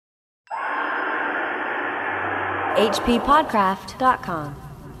hppodcraft.com.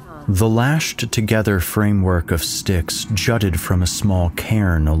 The lashed-together framework of sticks jutted from a small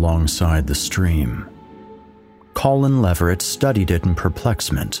cairn alongside the stream. Colin Leverett studied it in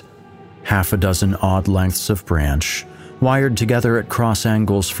perplexement. Half a dozen odd lengths of branch, wired together at cross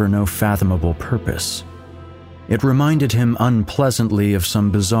angles for no fathomable purpose. It reminded him unpleasantly of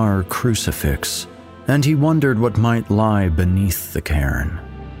some bizarre crucifix, and he wondered what might lie beneath the cairn.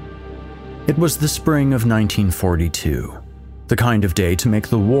 It was the spring of 1942, the kind of day to make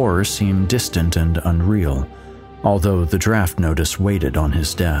the war seem distant and unreal, although the draft notice waited on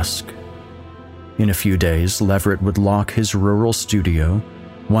his desk. In a few days, Leverett would lock his rural studio,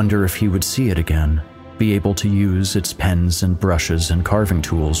 wonder if he would see it again, be able to use its pens and brushes and carving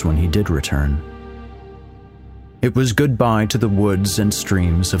tools when he did return. It was goodbye to the woods and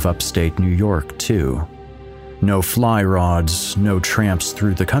streams of upstate New York, too. No fly rods, no tramps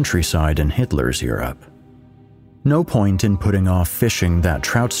through the countryside in Hitler's Europe. No point in putting off fishing that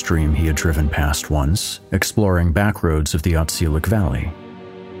trout stream he had driven past once, exploring back roads of the Otsilic Valley.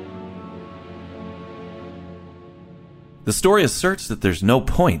 The story asserts that there's no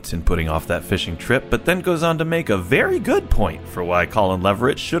point in putting off that fishing trip, but then goes on to make a very good point for why Colin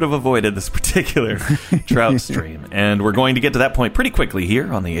Leverett should have avoided this particular trout stream. And we're going to get to that point pretty quickly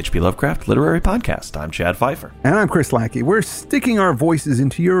here on the H.P. Lovecraft Literary Podcast. I'm Chad Pfeiffer. And I'm Chris Lackey. We're sticking our voices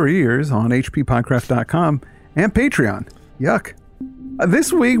into your ears on hppodcraft.com and Patreon. Yuck.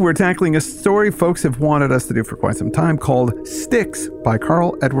 This week, we're tackling a story folks have wanted us to do for quite some time called Sticks by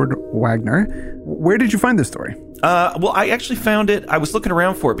Karl Edward Wagner. Where did you find this story? Well, I actually found it. I was looking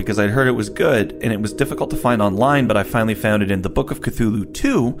around for it because I'd heard it was good, and it was difficult to find online, but I finally found it in The Book of Cthulhu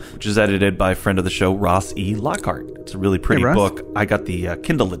 2, which is edited by a friend of the show, Ross E. Lockhart. It's a really pretty book. I got the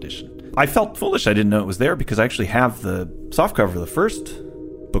Kindle edition. I felt foolish I didn't know it was there because I actually have the softcover of the first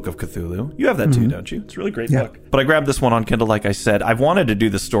Book of Cthulhu. You have that too, don't you? It's a really great book. But I grabbed this one on Kindle, like I said. I've wanted to do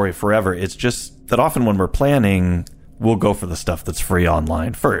this story forever. It's just that often when we're planning, we'll go for the stuff that's free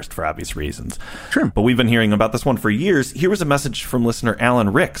online first, for obvious reasons. Sure. But we've been hearing about this one for years. Here was a message from listener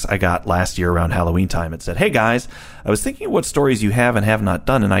Alan Ricks I got last year around Halloween time. It said, "Hey guys, I was thinking of what stories you have and have not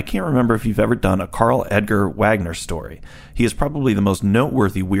done, and I can't remember if you've ever done a Karl Edgar Wagner story. He is probably the most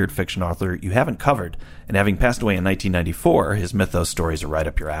noteworthy weird fiction author you haven't covered, and having passed away in 1994, his mythos stories are right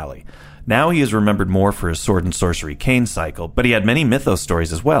up your alley. Now he is remembered more for his Sword and Sorcery Kane cycle, but he had many mythos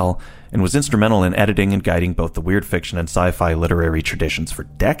stories as well, and was instrumental in editing and guiding both the weird fiction and sci-fi literary traditions for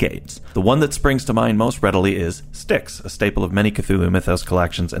decades. The one that springs to mind most readily is Styx, a staple of many Cthulhu mythos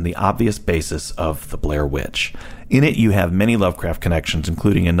collections and the obvious basis of The Blair Witch. In it, you have many Lovecraft connections,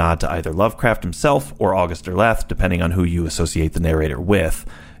 including a nod to either Lovecraft himself or August Derleth, depending on who you associate the narrator with.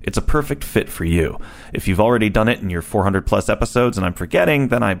 It's a perfect fit for you. If you've already done it in your 400-plus episodes and I'm forgetting,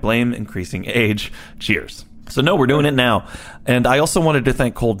 then I blame increasing age. Cheers." So no, we're doing it now. And I also wanted to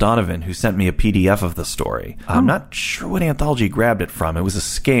thank Cole Donovan, who sent me a PDF of the story. I'm not sure what anthology he grabbed it from. It was a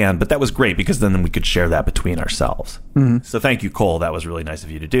scan, but that was great because then we could share that between ourselves. So thank you, Cole. That was really nice of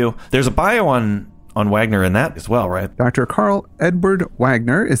you to do. There's a bio on Wagner in that as well, right? Dr. Karl Edward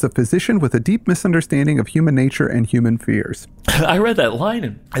Wagner is a physician with a deep misunderstanding of human nature and human fears. I read that line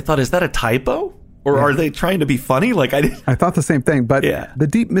and I thought, is that a typo? Or are they trying to be funny? I thought the same thing, but the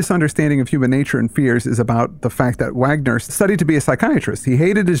deep misunderstanding of human nature and fears is about the fact that Wagner studied to be a psychiatrist. He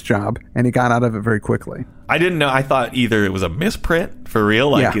hated his job, and he got out of it very quickly. I didn't know. I thought either it was a misprint for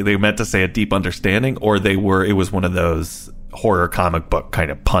real, they meant to say a deep understanding, or it was one of those horror comic book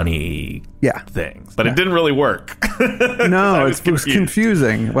kind of punny things. But it didn't really work. No, it was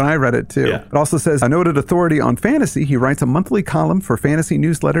confusing when I read it too. It also says, a noted authority on fantasy, he writes a monthly column for fantasy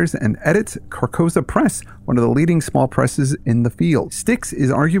newsletters and edits Carcosa Press, one of the leading small presses in the field. Styx is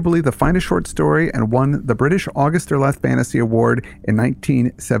arguably the finest short story and won the British August Derleth Fantasy Award in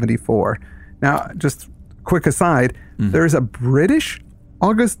 1974. Now, just quick aside, there's a British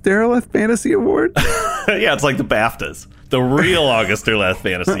August Derleth Fantasy Award? Yeah, it's like the BAFTAs. The real August Derleth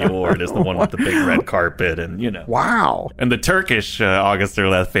Fantasy Award is the one with the big red carpet and, Wow. And the Turkish August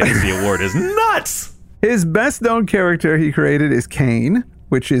Derleth Fantasy Award is nuts! His best-known character he created is Kane,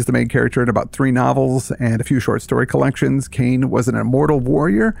 which is the main character in about 3 novels and a few short story collections. Kane was an immortal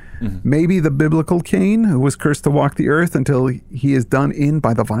warrior, maybe the biblical Kane, who was cursed to walk the earth until he is done in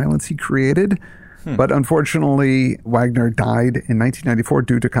by the violence he created. But unfortunately, Wagner died in 1994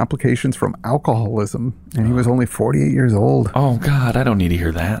 due to complications from alcoholism, and he was only 48 years old. Oh, God, I don't need to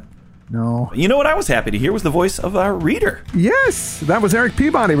hear that. No. You know what I was happy to hear was the voice of our reader. Yes, that was Eric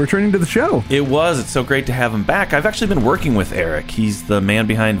Peabody returning to the show. It was. It's so great to have him back. I've actually been working with Eric. He's the man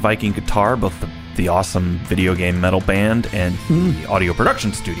behind Viking Guitar, both the awesome video game metal band and the audio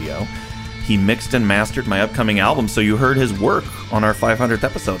production studio. he mixed and mastered my upcoming album, so you heard his work on our 500th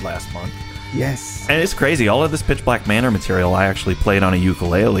episode last month. Yes. And it's crazy. All of this Pitch Black Manor material I actually played on a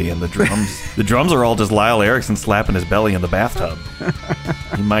ukulele, and the drums are all just Lyle Erickson slapping his belly in the bathtub.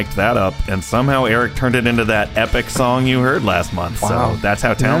 He mic'd that up, and somehow Eric turned it into that epic song you heard last month. Wow. So that's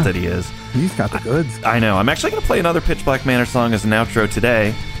how talented he is. He's got the goods. I know. I'm actually going to play another Pitch Black Manor song as an outro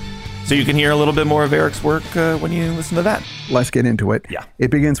today, so you can hear a little bit more of Eric's work when you listen to that. Let's get into it. Yeah.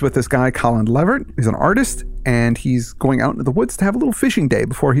 It begins with this guy, Colin Leverett. He's an artist, and he's going out into the woods to have a little fishing day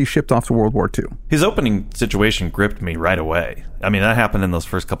before he's shipped off to World War II. His opening situation gripped me right away. I mean, that happened in those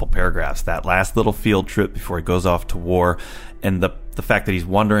first couple paragraphs. That last little field trip before he goes off to war, and the fact that he's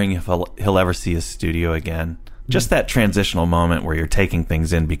wondering if he'll ever see his studio again. Just that transitional moment where you're taking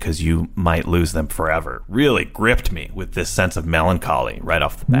things in because you might lose them forever really gripped me with this sense of melancholy right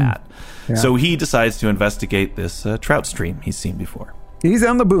off the bat. Yeah. So he decides to investigate this trout stream he's seen before. He's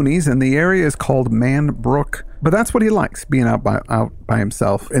on the boonies, and the area is called Man Brook. But that's what he likes, being out by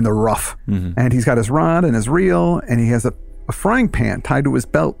himself in the rough. Mm-hmm. And he's got his rod and his reel, and he has a frying pan tied to his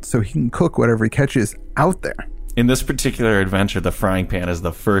belt so he can cook whatever he catches out there. In this particular adventure, the frying pan is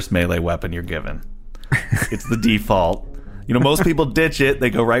the first melee weapon you're given. It's the default. You know, most people ditch it. They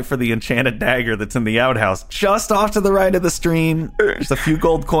go right for the enchanted dagger that's in the outhouse, just off to the right of the stream. There's a few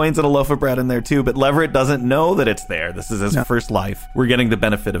gold coins and a loaf of bread in there, too. But Leverett doesn't know that it's there. This is his first life. We're getting the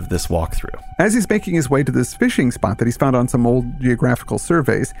benefit of this walkthrough. As he's making his way to this fishing spot that he's found on some old geographical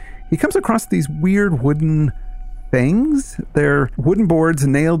surveys, he comes across these weird wooden things. They're wooden boards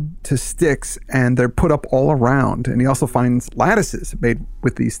nailed to sticks, and they're put up all around. And he also finds lattices made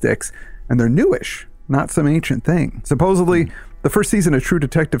with these sticks, and they're newish. Not some ancient thing. Supposedly, the first season of True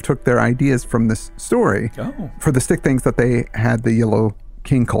Detective took their ideas from this story for the stick things that they had the Yellow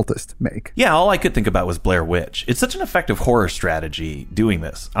King cultist make. Yeah, all I could think about was Blair Witch. It's such an effective horror strategy doing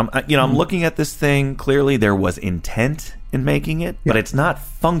this. I'm looking at this thing. Clearly, there was intent in making it, but it's not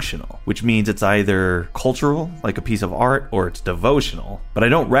functional, which means it's either cultural, like a piece of art, or it's devotional. But I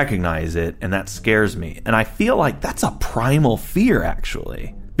don't recognize it, and that scares me. And I feel like that's a primal fear,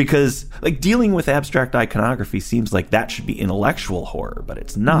 actually. Because, like, dealing with abstract iconography seems like that should be intellectual horror, but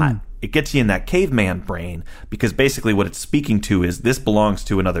it's not. It gets you in that caveman brain, because basically what it's speaking to is this belongs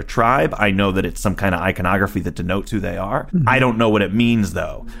to another tribe. I know that it's some kind of iconography that denotes who they are. I don't know what it means,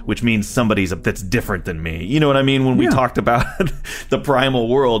 though, which means that's different than me. You know what I mean? When we talked about the primal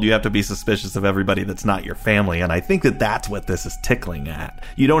world, you have to be suspicious of everybody that's not your family, and I think that that's what this is tickling at.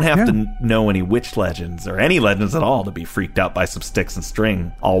 You don't have to know any witch legends or any legends at all to be freaked out by some sticks and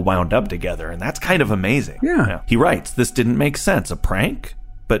string all wound up together, and that's kind of amazing. Yeah. He writes, "This didn't make sense. A prank?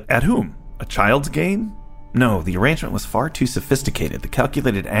 But at whom? A child's game? No, the arrangement was far too sophisticated. The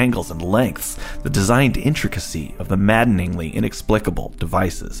calculated angles and lengths, the designed intricacy of the maddeningly inexplicable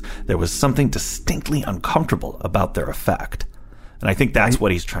devices. There was something distinctly uncomfortable about their effect." And I think that's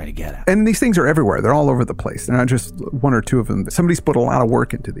what he's trying to get at. And these things are everywhere. They're all over the place. They're not just one or two of them. Somebody's put a lot of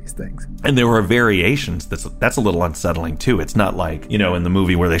work into these things. And there were variations. That's a little unsettling, too. It's not like, in the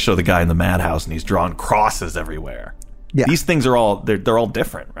movie where they show the guy in the madhouse and he's drawing crosses everywhere. Yeah. These things are all they're all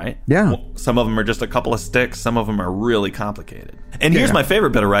different, right? Yeah. Some of them are just a couple of sticks. Some of them are really complicated. And here's my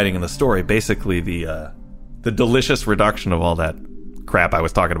favorite bit of writing in the story. Basically, the delicious reduction of all that crap I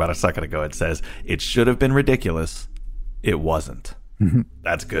was talking about a second ago. It says, "It should have been ridiculous. It wasn't." Mm-hmm.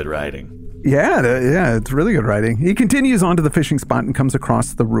 That's good writing. Yeah, it's really good writing. He continues on to the fishing spot and comes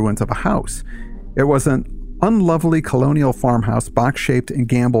across the ruins of a house. It was an unlovely colonial farmhouse, box-shaped and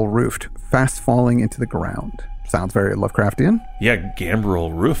gambrel-roofed, fast falling into the ground. Sounds very Lovecraftian. Yeah,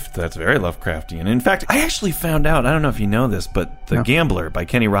 gambrel roofed. That's very Lovecraftian. In fact, I actually found out, I don't know if you know this, but The Gambler by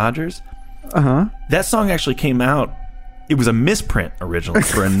Kenny Rogers, that song actually came out, it was a misprint originally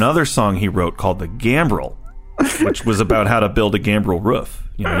for another song he wrote called The Gambrel, which was about how to build a gambrel roof.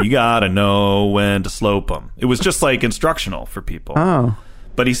 You gotta know when to slope them. It was just like instructional for people. Oh.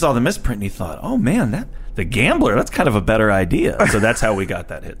 But he saw the misprint and he thought, oh man, The Gambler, that's kind of a better idea. So that's how we got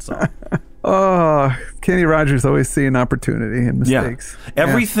that hit song. Oh, Kenny Rogers always seeing opportunity and mistakes. Yeah.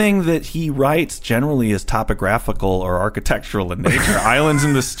 Everything that he writes generally is topographical or architectural in nature. Islands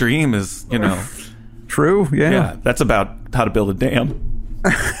in the Stream is, True, yeah. That's about how to build a dam.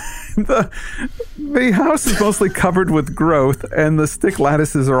 The house is mostly covered with growth, and the stick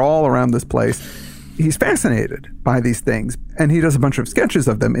lattices are all around this place. He's fascinated by these things, and he does a bunch of sketches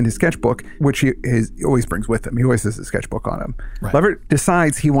of them in his sketchbook, which he always brings with him. He always has a sketchbook on him. Right. Leverett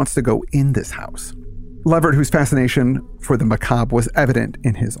decides he wants to go in this house. Leverett, whose fascination for the macabre was evident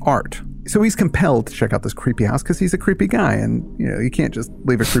in his art. So he's compelled to check out this creepy house because he's a creepy guy, and you can't just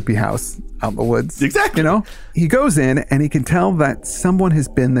leave a creepy house out in the woods. Exactly. He goes in and he can tell that someone has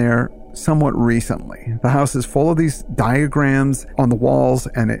been there somewhat recently. The house is full of these diagrams on the walls,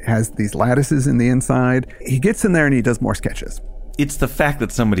 and it has these lattices in the inside. He gets in there and he does more sketches. It's the fact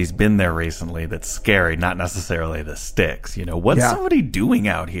that somebody's been there recently that's scary, not necessarily the sticks. What's somebody doing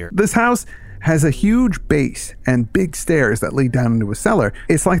out here? This house has a huge base and big stairs that lead down into a cellar.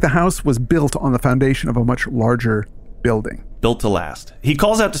 It's like the house was built on the foundation of a much larger building. Built to last. He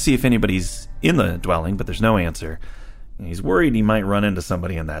calls out to see if anybody's in the dwelling, but there's no answer. He's worried he might run into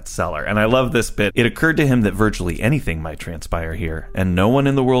somebody in that cellar. And I love this bit. It occurred to him that virtually anything might transpire here, and no one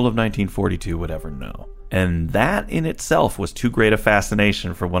in the world of 1942 would ever know. And that in itself was too great a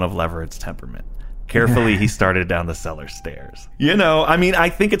fascination for one of Leverett's temperament. Carefully, he started down the cellar stairs. I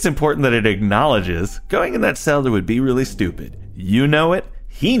think it's important that it acknowledges going in that cellar would be really stupid. You know it.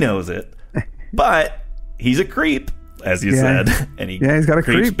 He knows it. But he's a creep, as you said. And he's got a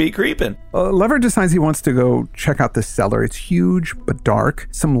creep. Be creeping. Leverett decides he wants to go check out this cellar. It's huge but dark.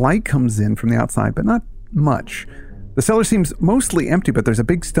 Some light comes in from the outside, but not much. The cellar seems mostly empty, but there's a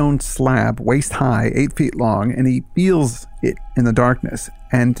big stone slab, waist high, 8 feet long, and he feels it in the darkness.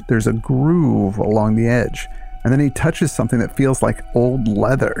 And there's a groove along the edge. And then he touches something that feels like old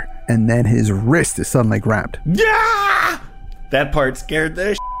leather. And then his wrist is suddenly grabbed. Yeah! That part scared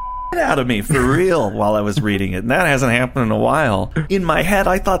the shit out of me, for real, while I was reading it. And that hasn't happened in a while. In my head,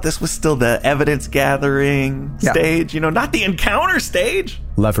 I thought this was still the evidence gathering stage, not the encounter stage.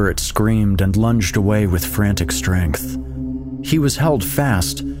 Leverett screamed and lunged away with frantic strength. He was held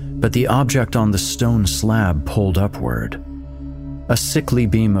fast, but the object on the stone slab pulled upward. A sickly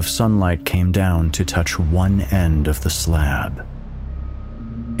beam of sunlight came down to touch one end of the slab.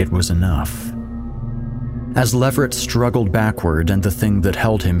 It was enough. As Leverett struggled backward and the thing that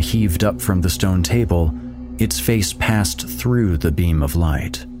held him heaved up from the stone table, its face passed through the beam of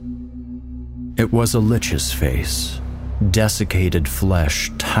light. It was a lich's face, desiccated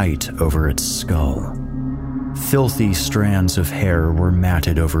flesh tight over its skull. Filthy strands of hair were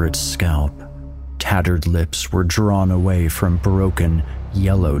matted over its scalp. Tattered lips were drawn away from broken,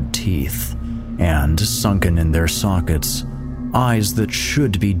 yellowed teeth, and, sunken in their sockets, eyes that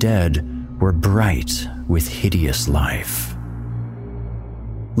should be dead were bright with hideous life.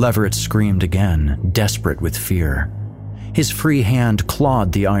 Leverett screamed again, desperate with fear. His free hand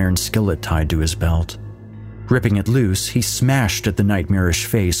clawed the iron skillet tied to his belt. Ripping it loose, he smashed at the nightmarish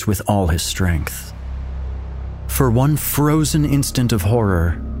face with all his strength. For one frozen instant of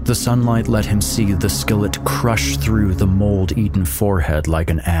horror, the sunlight let him see the skillet crush through the mold-eaten forehead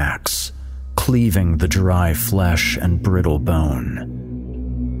like an axe, cleaving the dry flesh and brittle bone.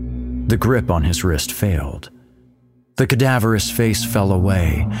 The grip on his wrist failed. The cadaverous face fell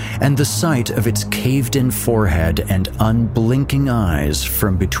away, and the sight of its caved-in forehead and unblinking eyes,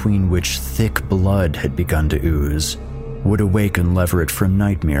 from between which thick blood had begun to ooze, would awaken Leverett from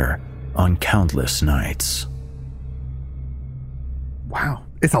nightmare on countless nights. Wow.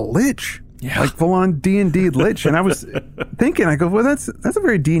 It's a lich. Yeah. Like full-on D&D lich. And I was thinking, I go, well, that's a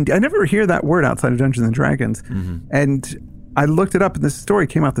very D&D. I never hear that word outside of Dungeons & Dragons. Mm-hmm. And I looked it up, and this story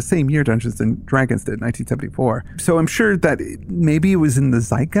came out the same year Dungeons & Dragons did, 1974. So I'm sure that maybe it was in the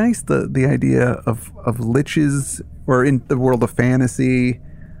zeitgeist, the idea of liches, or in the world of fantasy.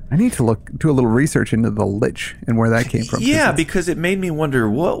 I need to do a little research into the lich and where that came from. Yeah, because it made me wonder,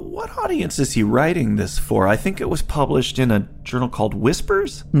 what audience is he writing this for? I think it was published in a journal called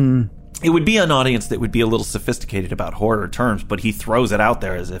Whispers. It would be an audience that would be a little sophisticated about horror terms, but he throws it out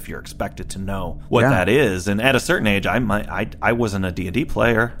there as if you're expected to know what that is. And at a certain age, I wasn't a D&D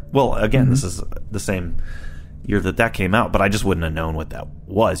player. Well, again, this is the same year that came out, but I just wouldn't have known what that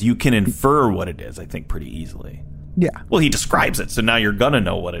was. You can infer what it is, I think, pretty easily. Yeah. Well, he describes it, so now you're going to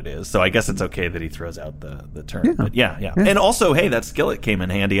know what it is. So I guess it's okay that he throws out the term. Yeah. But yeah. And also, hey, that skillet came in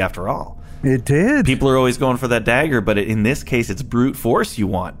handy after all. It did. People are always going for that dagger, but in this case, it's brute force you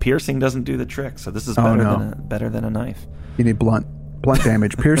want. Piercing doesn't do the trick, so this is better than a knife. You need blunt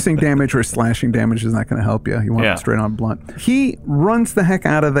damage. Piercing damage or slashing damage is not going to help you. You want it straight on blunt. He runs the heck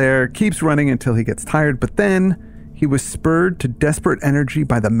out of there, keeps running until he gets tired, but then he was spurred to desperate energy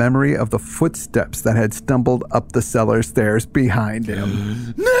by the memory of the footsteps that had stumbled up the cellar stairs behind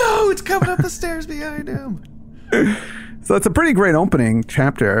him. No, it's coming up the stairs behind him. So it's a pretty great opening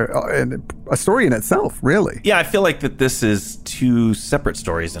chapter, and a story in itself, really. Yeah, I feel like that this is two separate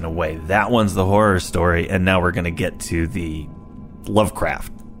stories in a way. That one's the horror story, and now we're going to get to the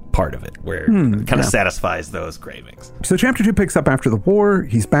Lovecraft part of it, where it kind of satisfies those cravings. So chapter 2 picks up after the war.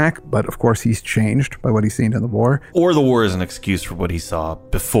 He's back, but of course he's changed by what he's seen in the war. Or the war is an excuse for what he saw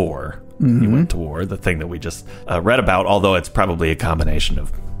before he went to war, the thing that we just read about, although it's probably a combination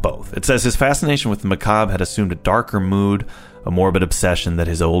of both. It says his fascination with the macabre had assumed a darker mood, a morbid obsession that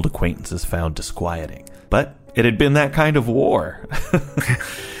his old acquaintances found disquieting. But it had been that kind of war.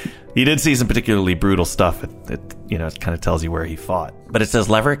 He did see some particularly brutal stuff. It kind of tells you where he fought. But it says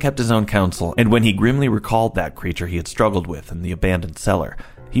Leverett kept his own counsel, and when he grimly recalled that creature he had struggled with in the abandoned cellar,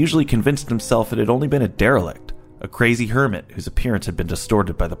 he usually convinced himself it had only been a derelict, a crazy hermit whose appearance had been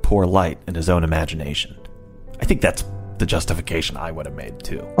distorted by the poor light in his own imagination. I think that's the justification I would have made,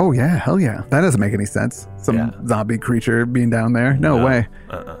 too. Oh, yeah. Hell yeah. That doesn't make any sense. Some zombie creature being down there. No way.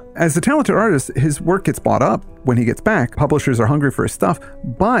 As a talented artist, his work gets bought up when he gets back. Publishers are hungry for his stuff,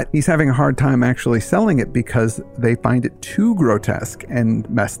 but he's having a hard time actually selling it because they find it too grotesque and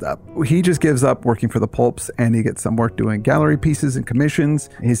messed up. He just gives up working for the pulps, and he gets some work doing gallery pieces and commissions.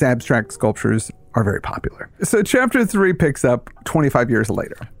 His abstract sculptures are very popular. So chapter 3 picks up 25 years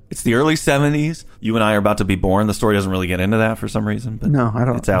later. It's the early 70s. You and I are about to be born. The story doesn't really get into that for some reason. But no, I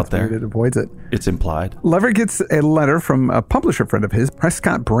don't. It's out there. It avoids it. It's implied. Leverett gets a letter from a publisher friend of his,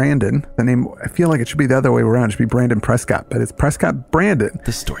 Prescott Brandon. The name, I feel like it should be the other way around. It should be Brandon Prescott, but it's Prescott Brandon.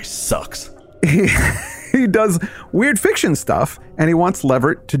 This story sucks. He does weird fiction stuff, and he wants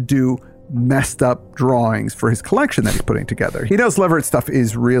Leverett to do messed up drawings for his collection that he's putting together. He knows Leverett's stuff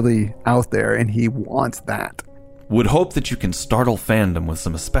is really out there, and he wants that. Would hope that you can startle fandom with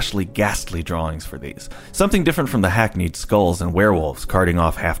some especially ghastly drawings for these. Something different from the hackneyed skulls and werewolves carting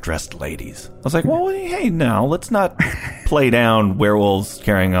off half-dressed ladies. I was like, well, hey, now, let's not play down werewolves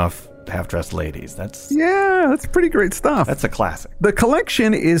carrying off half-dressed ladies. That's pretty great stuff. That's a classic. The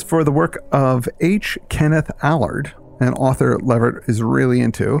collection is for the work of H. Kenneth Allard, an author Leverett is really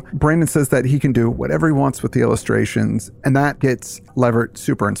into. Brandon says that he can do whatever he wants with the illustrations, and that gets Leverett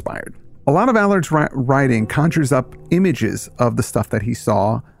super inspired. A lot of Allard's writing conjures up images of the stuff that he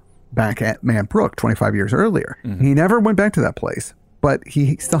saw back at Man Brook 25 years earlier. Mm-hmm. He never went back to that place, but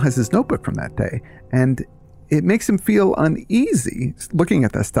he still has his notebook from that day. And it makes him feel uneasy looking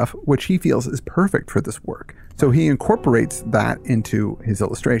at that stuff, which he feels is perfect for this work. So he incorporates that into his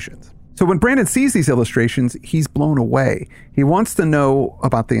illustrations. So when Brandon sees these illustrations, he's blown away. He wants to know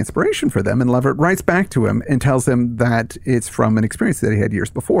about the inspiration for them, and Leverett writes back to him and tells him that it's from an experience that he had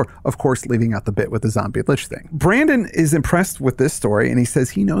years before, of course, leaving out the bit with the zombie lich thing. Brandon is impressed with this story, and he says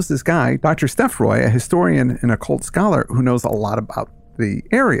he knows this guy, Dr. Steffroy, a historian and occult scholar who knows a lot about the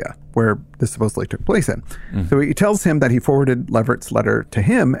area where this supposedly took place in. Mm-hmm. So he tells him that he forwarded Leverett's letter to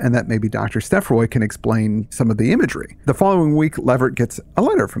him and that maybe Dr. Steffroy can explain some of the imagery. The following week, Leverett gets a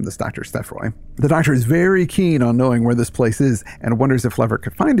letter from this Dr. Steffroy. The doctor is very keen on knowing where this place is and wonders if Leverett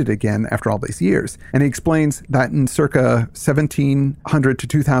could find it again after all these years. And he explains that in circa 1700 to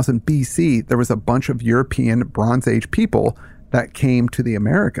 2000 BC, there was a bunch of European Bronze Age people that came to the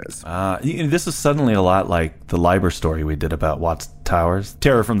Americas. This is suddenly a lot like the Liber story we did about Watts Towers,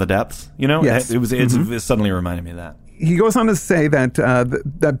 Terror from the Depths. You know, yes. It suddenly reminded me of that. He goes on to say that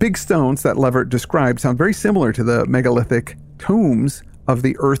that big stones that Leverett described sound very similar to the megalithic tombs of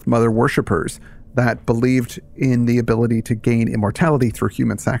the Earth Mother worshippers that believed in the ability to gain immortality through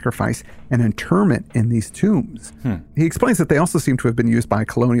human sacrifice and interment in these tombs. He explains that they also seem to have been used by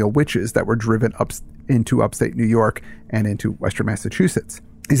colonial witches that were driven up into upstate New York and into western Massachusetts.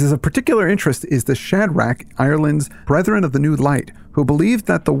 He says, of particular interest is the Shadrach, Ireland's Brethren of the New Light, who believed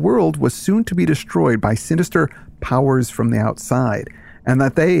that the world was soon to be destroyed by sinister powers from the outside, and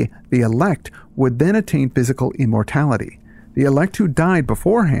that they, the elect, would then attain physical immortality. The elect who died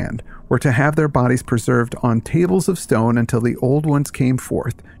beforehand were to have their bodies preserved on tables of stone until the old ones came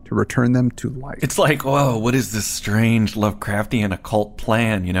forth to return them to life. It's like, whoa, what is this strange Lovecraftian occult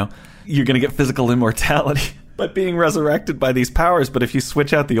plan, you know? You're going to get physical immortality by being resurrected by these powers, but if you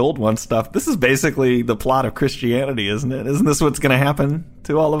switch out the old one stuff, this is basically the plot of Christianity, isn't it? Isn't this what's going to happen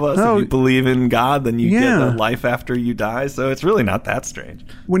to all of us? If you believe in God, then you get a life after you die, so it's really not that strange.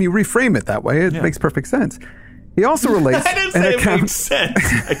 When you reframe it that way, it makes perfect sense. He also relates... I didn't say it makes sense.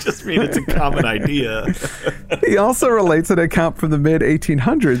 I just mean it's a common idea. He also relates an account from the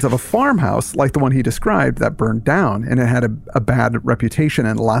mid-1800s of a farmhouse like the one he described that burned down, and it had a bad reputation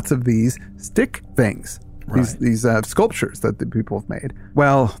and lots of these stick things. Right. These sculptures that the people have made.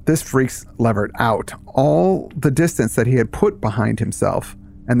 Well, this freaks Leverett out. All the distance that he had put behind himself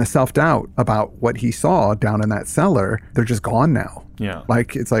and the self-doubt about what he saw down in that cellar, they're just gone now. Yeah.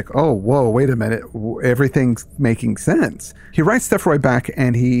 Like, it's like, oh, whoa, wait a minute. Everything's making sense. He writes Steffroy back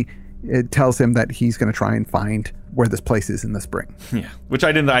and he it tells him that he's going to try and find where this place is in the spring. Yeah, which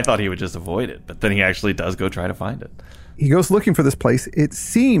I thought he would just avoid it, but then he actually does go try to find it. He goes looking for this place. It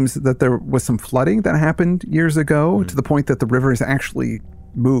seems that there was some flooding that happened years ago to the point that the river is actually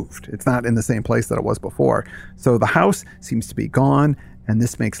moved. It's not in the same place that it was before. So the house seems to be gone, and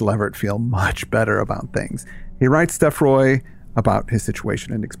this makes Leverett feel much better about things. He writes Steffroy about his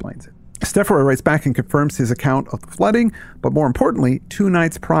situation and explains it. Steffroy writes back and confirms his account of the flooding, but more importantly, 2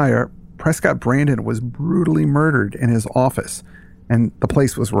 nights prior, Prescott Brandon was brutally murdered in his office, and the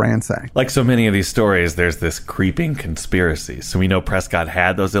place was ransacked. Like so many of these stories, there's this creeping conspiracy. So we know Prescott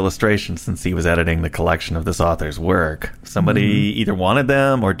had those illustrations since he was editing the collection of this author's work. Somebody either wanted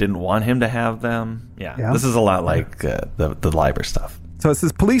them or didn't want him to have them. Yeah. This is a lot like the Leiber stuff. So it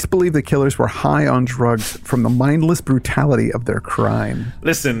says, police believe the killers were high on drugs from the mindless brutality of their crime.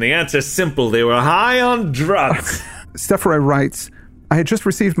 Listen, the answer's simple. They were high on drugs. Steffroy writes, I had just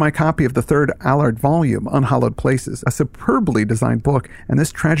received my copy of the 3rd Allard volume, Unhallowed Places, a superbly designed book, and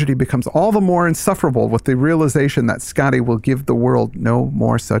this tragedy becomes all the more insufferable with the realization that Scotty will give the world no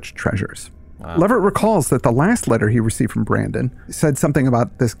more such treasures. Wow. Leverett recalls that the last letter he received from Brandon said something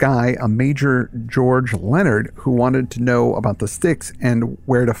about this guy, a Major George Leonard, who wanted to know about the sticks and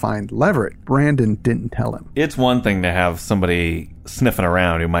where to find Leverett. Brandon didn't tell him. It's one thing to have somebody sniffing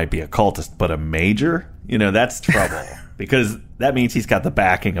around who might be a cultist, but a major? That's trouble. Because that means he's got the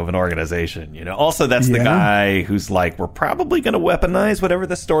backing of an organization, Also, that's the guy who's like, we're probably going to weaponize whatever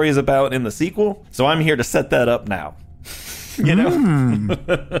the story is about in the sequel. So I'm here to set that up now. See,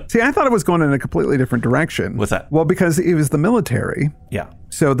 I thought it was going in a completely different direction. What's that? Well, because it was the military. Yeah.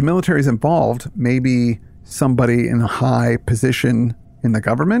 So the military's involved. Maybe somebody in a high position in the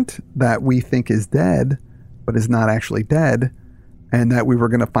government that we think is dead, but is not actually dead. And that we were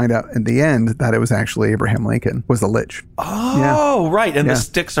going to find out in the end that it was actually Abraham Lincoln was the Lich. Oh, right. And the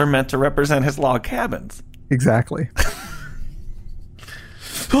sticks are meant to represent his log cabins. Exactly.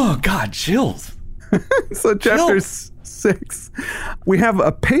 Oh, God, chills. So chapter 6, we have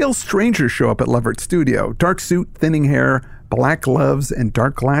a pale stranger show up at Leverett's studio. Dark suit, thinning hair, black gloves, and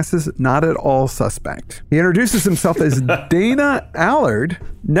dark glasses, not at all suspect. He introduces himself as Dana Allard,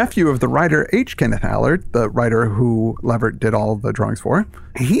 nephew of the writer H. Kenneth Allard, the writer who Leverett did all the drawings for.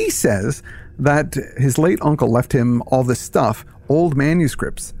 He says that his late uncle left him all this stuff, old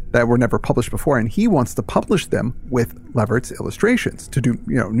manuscripts that were never published before, and he wants to publish them with Leverett's illustrations to do,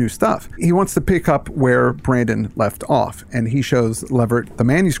 new stuff. He wants to pick up where Brandon left off, and he shows Leverett the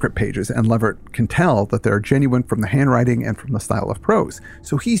manuscript pages, and Leverett can tell that they're genuine from the handwriting and from the style of prose.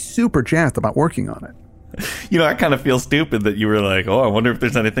 So he's super jazzed about working on it. I kind of feel stupid that you were like, I wonder if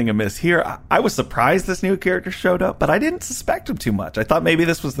there's anything amiss here. I was surprised this new character showed up, but I didn't suspect him too much. I thought maybe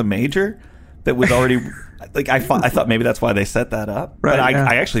this was the major that was already I thought maybe that's why they set that up. Right, but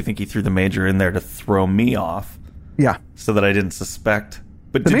I actually think he threw the major in there to throw me off. Yeah. So that I didn't suspect.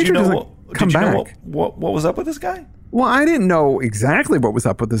 But did you know what was up with this guy? Well, I didn't know exactly what was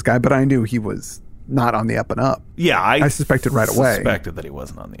up with this guy, but I knew he was not on the up and up. Yeah, I suspected right away. Suspected that he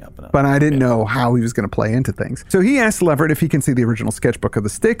wasn't on the up and up. But I didn't know how he was going to play into things. So he asks Leverett if he can see the original sketchbook of the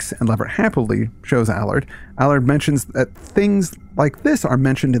sticks, and Leverett happily shows Allard. Allard mentions that things like this are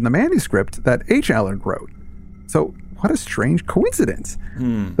mentioned in the manuscript that H. Allard wrote. So what a strange coincidence.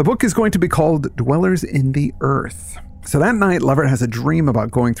 The book is going to be called Dwellers in the Earth. So that night, Leverett has a dream about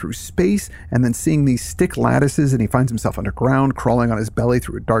going through space and then seeing these stick lattices, and he finds himself underground, crawling on his belly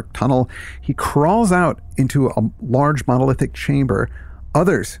through a dark tunnel. He crawls out into a large monolithic chamber.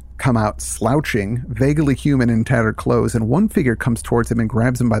 Others come out slouching, vaguely human in tattered clothes, and one figure comes towards him and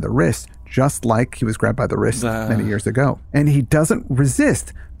grabs him by the wrist, just like he was grabbed by the wrist many years ago. And he doesn't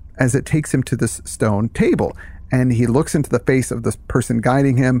resist as it takes him to this stone table. And he looks into the face of this person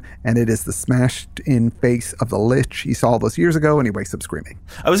guiding him, and it is the smashed-in face of the Lich he saw those years ago, and he wakes up screaming.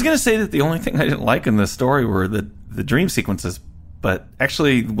 I was going to say that the only thing I didn't like in this story were the dream sequences, but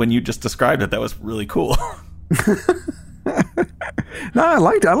actually, when you just described it, that was really cool. No, I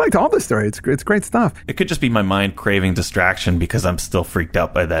liked all the story. It's great stuff. It could just be my mind craving distraction because I'm still freaked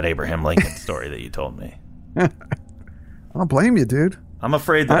out by that Abraham Lincoln story that you told me. I don't blame you, dude. I'm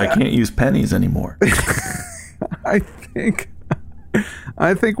afraid that I can't use pennies anymore. I think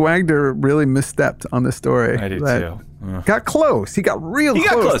Wagner really misstepped on this story. I do too. Got close. He got real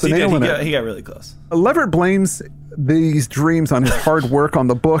close. He got really close. Leverett blames these dreams on his hard work on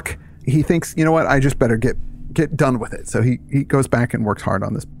the book. He thinks, you know what, I just better get done with it. So he goes back and works hard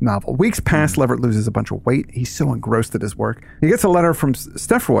on this novel. Weeks pass, Leverett loses a bunch of weight. He's so engrossed in his work. He gets a letter from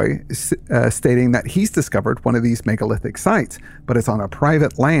Steffroy stating that he's discovered one of these megalithic sites, but it's on a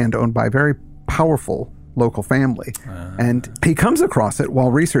private land owned by a very powerful local family. And he comes across it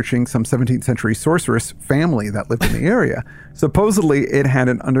while researching some 17th century sorceress family that lived in the area. Supposedly, it had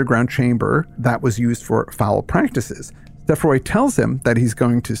an underground chamber that was used for foul practices. Steffroy tells him that he's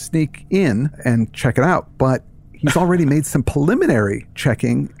going to sneak in and check it out, but he's already made some preliminary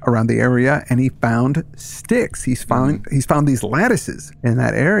checking around the area, and he found sticks. He's found these lattices in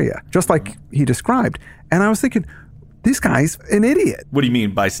that area, just like he described. And I was thinking, this guy's an idiot. What do you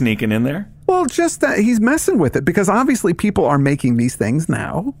mean by sneaking in there? Well, just that he's messing with it, because obviously people are making these things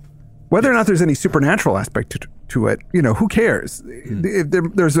now. Whether or not there's any supernatural aspect to it, who cares?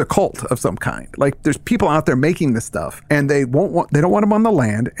 There's a cult of some kind. Like, there's people out there making this stuff, and they don't want them on the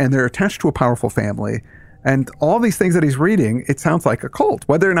land, and they're attached to a powerful family. And all these things that he's reading, it sounds like a cult.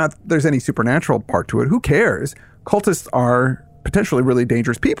 Whether or not there's any supernatural part to it, who cares? Cultists are potentially really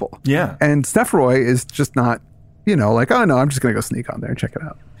dangerous people. Yeah. And Steffroy is just not, like, oh no, I'm just going to go sneak on there and check it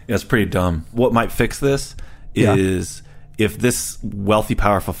out. Yeah, it's pretty dumb. What might fix this is if this wealthy,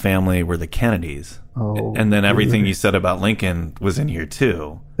 powerful family were the Kennedys, and then everything you said about Lincoln was in here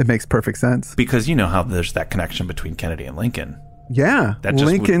too. It makes perfect sense. Because you know how there's that connection between Kennedy and Lincoln. Yeah.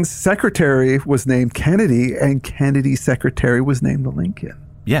 Lincoln's secretary was named Kennedy, and Kennedy's secretary was named Lincoln.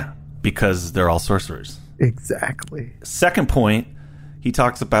 Yeah, because they're all sorcerers. Exactly. Second point, he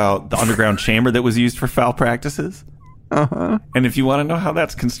talks about the underground chamber that was used for foul practices. Uh-huh. And if you want to know how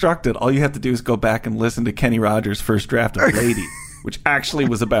that's constructed, all you have to do is go back and listen to Kenny Rogers' first draft of Lady, which actually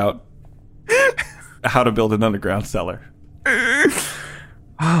was about how to build an underground cellar.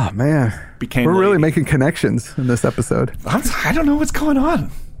 Oh, man. We're really making connections in this episode. I don't know what's going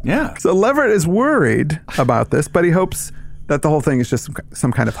on. Yeah. So Leverett is worried about this, but he hopes that the whole thing is just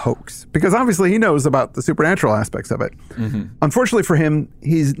some kind of hoax, because obviously he knows about the supernatural aspects of it. Mm-hmm. Unfortunately for him,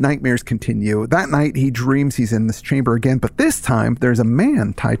 his nightmares continue. That night, he dreams he's in this chamber again, but this time there's a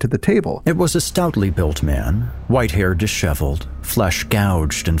man tied to the table. It was a stoutly built man, white hair disheveled, flesh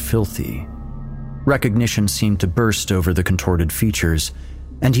gouged and filthy. Recognition seemed to burst over the contorted features,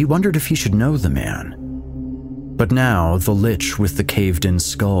 and he wondered if he should know the man. But now the lich with the caved-in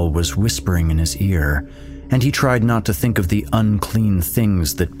skull was whispering in his ear, and he tried not to think of the unclean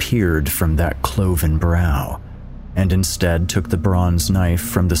things that peered from that cloven brow, and instead took the bronze knife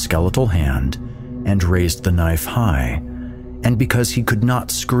from the skeletal hand and raised the knife high, and because he could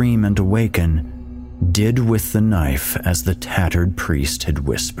not scream and awaken, did with the knife as the tattered priest had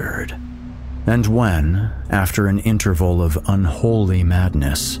whispered. And when, after an interval of unholy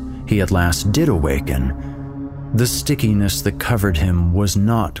madness, he at last did awaken, the stickiness that covered him was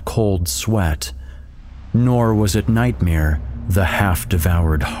not cold sweat, nor was it nightmare, the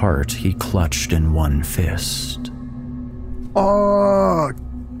half-devoured heart he clutched in one fist. Oh,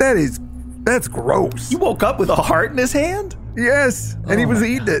 that's gross. You woke up with a heart in his hand? Yes, and he was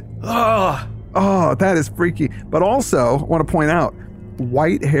eating it. Oh, that is freaky. But also, I want to point out,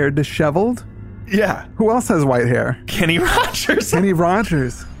 white hair disheveled? Yeah. Who else has white hair? Kenny Rogers. Kenny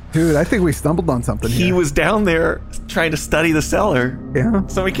Rogers. Dude, I think we stumbled on something here. He was down there trying to study the cellar. Yeah.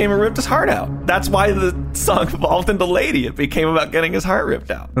 So he came and ripped his heart out. That's why the song evolved into Lady. It became about getting his heart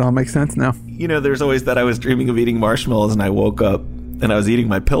ripped out. It all makes sense now. There's always that I was dreaming of eating marshmallows and I woke up and I was eating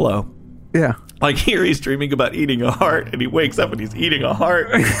my pillow. Yeah. Like here he's dreaming about eating a heart and he wakes up and he's eating a heart.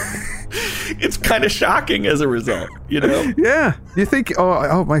 It's kind of shocking as a result, Yeah. You think,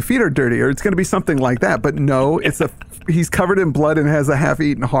 oh, my feet are dirty, or it's going to be something like that. But no, he's covered in blood and has a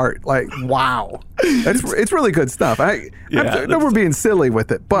half-eaten heart. Like, wow. It's really good stuff. I know we're being silly with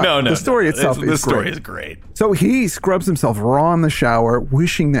it, but the story itself is great. The story is great. So he scrubs himself raw in the shower,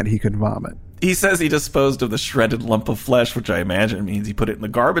 wishing that he could vomit. He says he disposed of the shredded lump of flesh, which I imagine means he put it in the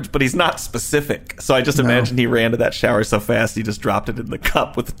garbage, but he's not specific. So I just imagine he ran to that shower so fast he just dropped it in the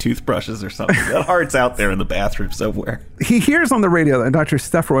cup with the toothbrushes or something. That heart's out there in the bathroom somewhere. He hears on the radio that Dr.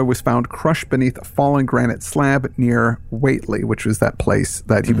 Steffroy was found crushed beneath a fallen granite slab near Whately, which was that place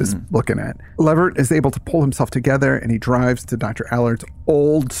that he was looking at. Leverett is able to pull himself together, and he drives to Dr. Allard's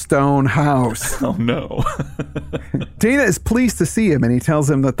old stone house. Oh, no. Dana is pleased to see him, and he tells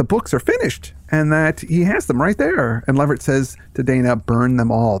him that the books are finished and that he has them right there. And Leverett says to Dana, burn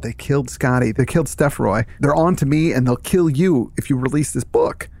them all. They killed Scotty. They killed Steffroy. They're on to me, and they'll kill you if you release this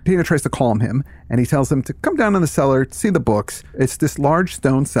book. Dana tries to calm him, and he tells him to come down in the cellar to see the books. It's this large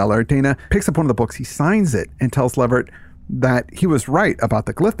stone cellar. Dana picks up one of the books. He signs it and tells Leverett that he was right about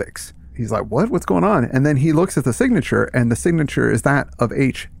the glyphics. He's like, what? What's going on? And then he looks at the signature, and the signature is that of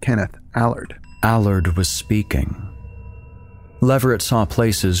H. Kenneth Allard. Allard was speaking. Leverett saw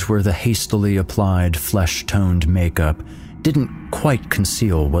places where the hastily applied flesh-toned makeup didn't quite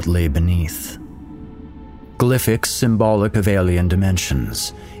conceal what lay beneath. Glyphics symbolic of alien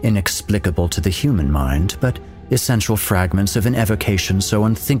dimensions, inexplicable to the human mind, but essential fragments of an evocation so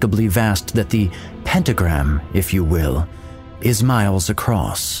unthinkably vast that the pentagram, if you will, is miles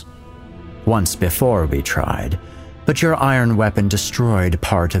across. Once before we tried, but your iron weapon destroyed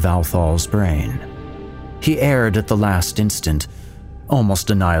part of Althal's brain. He erred at the last instant, almost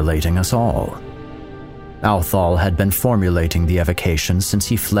annihilating us all. Althal had been formulating the evocation since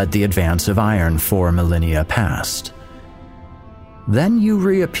he fled the advance of iron 4 millennia past. Then you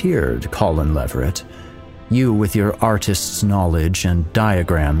reappeared, Colin Leverett, you with your artist's knowledge and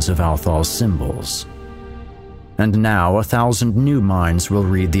diagrams of Althal's symbols. And now 1,000 new minds will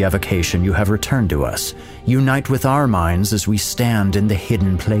read the evocation you have returned to us, unite with our minds as we stand in the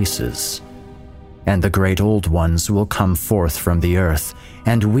hidden places. And the great old ones will come forth from the earth,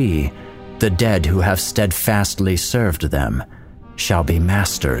 and we, the dead who have steadfastly served them, shall be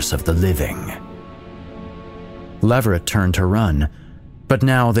masters of the living. Leverett turned to run, but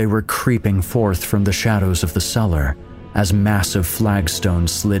now they were creeping forth from the shadows of the cellar as massive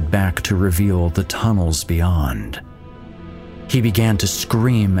flagstones slid back to reveal the tunnels beyond. He began to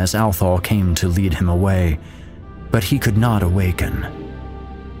scream as Althal came to lead him away, but he could not awaken,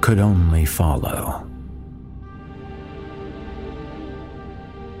 could only follow.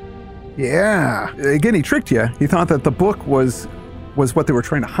 Yeah. Again, he tricked you. He thought that the book was what they were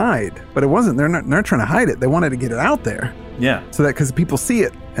trying to hide, but it wasn't. They're not trying to hide it. They wanted to get it out there. Yeah. So that because people see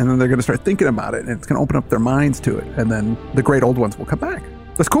it, and then they're going to start thinking about it, and it's going to open up their minds to it, and then the great old ones will come back.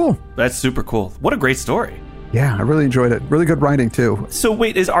 That's cool. That's super cool. What a great story. Yeah, I really enjoyed it. Really good writing, too. So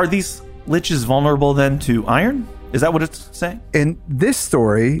wait, are these liches vulnerable then to iron? Is that what it's saying? In this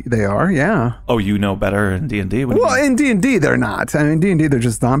story, they are, yeah. Oh, you know better in D&D? Well, in D&D, they're not. I mean, in D&D, they're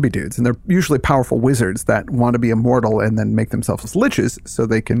just zombie dudes, and they're usually powerful wizards that want to be immortal and then make themselves as liches so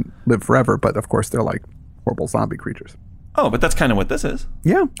they can live forever. But, of course, they're like horrible zombie creatures. Oh, but that's kind of what this is.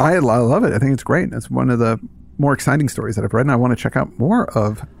 Yeah, I love it. I think it's great. It's one of the more exciting stories that I've read, and I want to check out more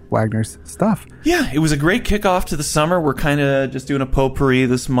of Wagner's stuff. Yeah, it was a great kickoff to the summer. We're kind of just doing a potpourri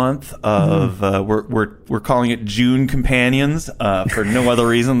this month of we're calling it June Companions for no other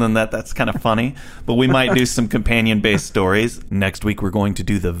reason than that's kind of funny. But we might do some companion-based stories. Next week, we're going to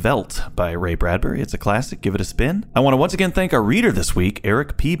do The Veldt by Ray Bradbury. It's a classic. Give it a spin. I want to once again thank our reader this week,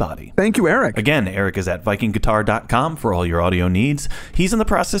 Eric Peabody. Thank you, Eric. Again, Eric is at VikingGuitar.com for all your audio needs. He's in the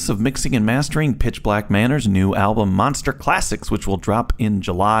process of mixing and mastering Pitch Black Manor's new album, Monster Classics, which will drop in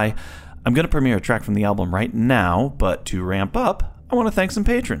July. I'm going to premiere a track from the album right now, but to ramp up, I want to thank some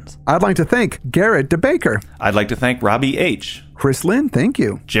patrons. I'd like to thank Garrett DeBaker. I'd like to thank Robbie H. Chris Lynn, thank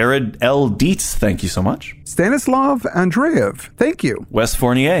you. Jared L. Dietz, thank you so much. Stanislav Andreev, thank you. Wes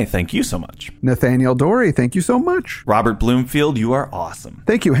Fournier, thank you so much. Nathaniel Dory, thank you so much. Robert Bloomfield, you are awesome.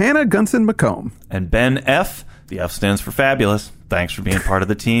 Thank you, Hannah Gunson-McComb. And Ben F., the F stands for fabulous. Thanks for being part of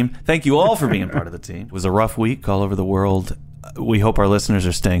the team. Thank you all for being part of the team. It was a rough week all over the world. We hope our listeners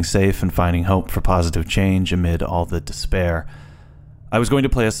are staying safe and finding hope for positive change amid all the despair. I was going to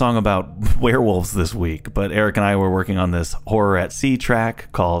play a song about werewolves this week, but Eric and I were working on this Horror at Sea track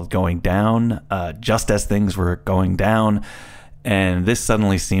called Going Down, just as things were going down, and this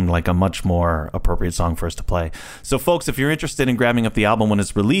suddenly seemed like a much more appropriate song for us to play. So folks, if you're interested in grabbing up the album when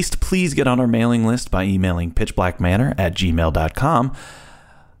it's released, please get on our mailing list by emailing pitchblackmanor@gmail.com.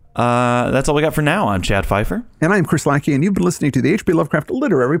 That's all we got for now. I'm Chad Pfeiffer. And I'm Chris Lackey, and you've been listening to the H.P. Lovecraft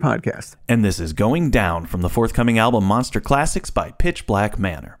Literary Podcast. And this is Going Down from the forthcoming album Monster Classics by Pitch Black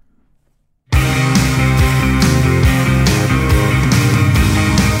Manor.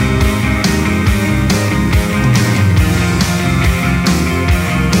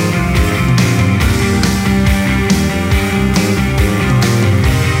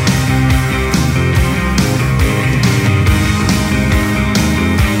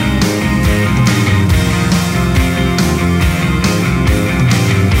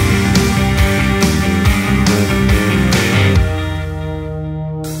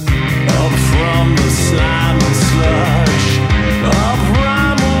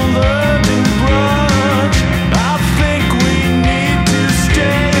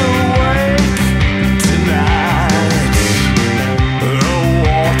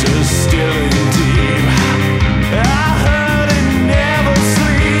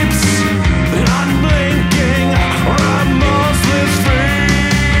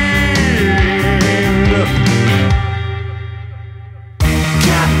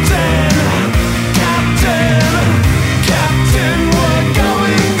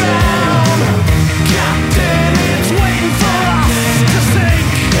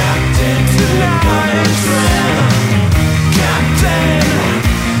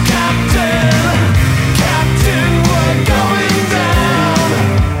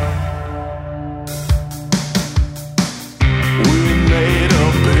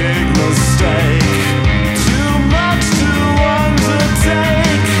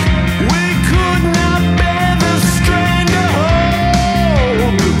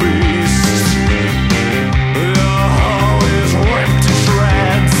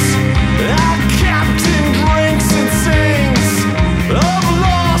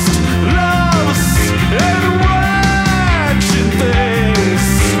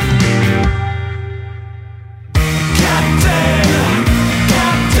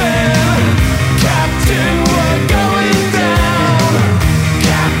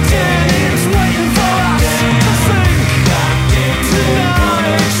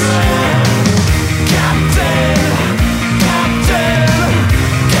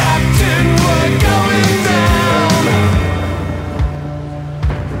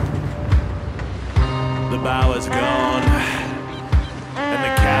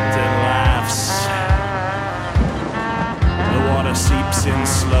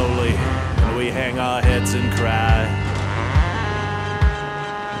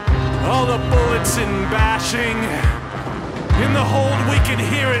 In the hold we can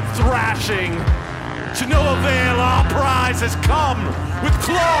hear it thrashing. To no avail, our prize has come, with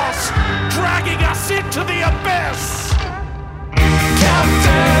claws dragging us into the abyss.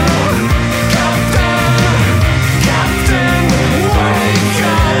 Captain, Captain, Captain, wake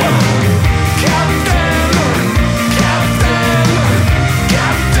up.